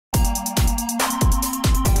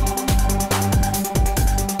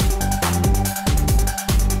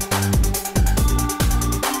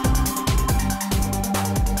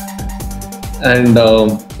And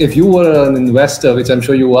if you were an investor, which I'm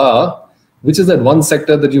sure you are, which is that one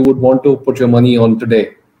sector that you would want to put your money on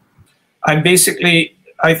today? I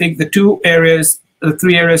think the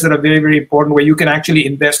three areas that are very, very important where you can actually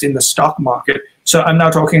invest in the stock market. So I'm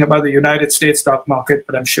now talking about the United States stock market,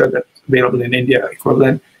 but I'm sure that's available in India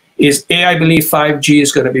equivalent, is I believe 5G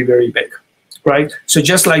is going to be very big, right? So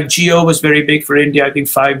just like Geo was very big for India, I think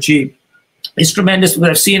 5G is tremendous.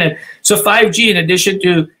 We've seen it. So 5G, in addition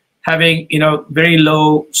to having, very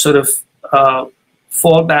low sort of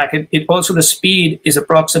fallback, it also, the speed is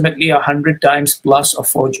approximately 100 times plus of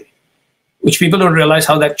 4G. Which people don't realize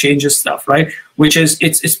how that changes stuff, right? Which is,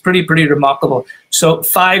 it's pretty remarkable. So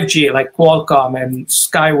 5G, like Qualcomm and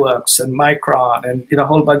Skyworks and Micron and a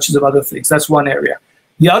whole bunches of other things. That's one area.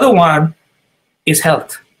 The other one is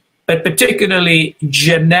health, but particularly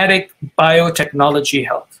genetic biotechnology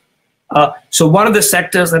health. So one of the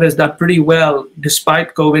sectors that has done pretty well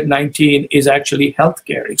despite COVID-19 is actually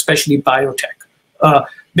healthcare, especially biotech,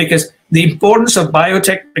 because the importance of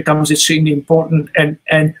biotech becomes extremely important,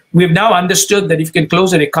 and we've now understood that if you can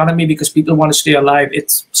close an economy because people want to stay alive,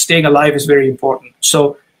 staying alive is very important.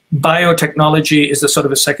 So biotechnology is the sort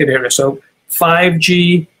of a second area. So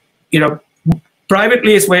 5G,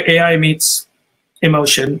 privately is where AI meets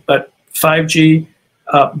emotion, but 5G,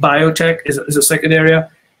 biotech is a second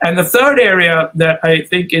area. And the third area that I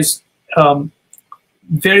think is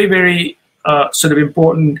very, very sort of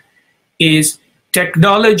important is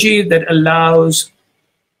technology that allows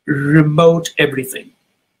remote everything,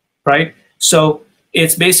 right? So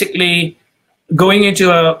it's basically going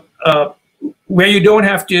into where you don't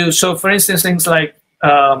have to. So for instance, things like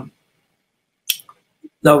the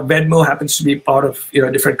Venmo happens to be part of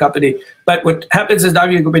a different company. But what happens is now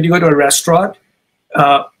when you go to a restaurant,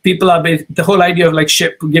 people are the whole idea of like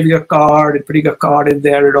giving a card and putting a card in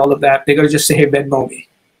there and all of that. They're gonna just say, hey, Venmo me.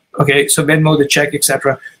 Okay, so Venmo the check,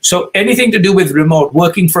 etc. So anything to do with remote,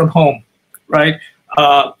 working from home, right?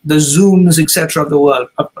 The Zooms, etc. of the world.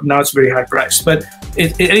 Now it's very high priced, but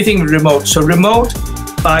anything remote. So remote,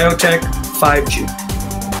 biotech, 5G.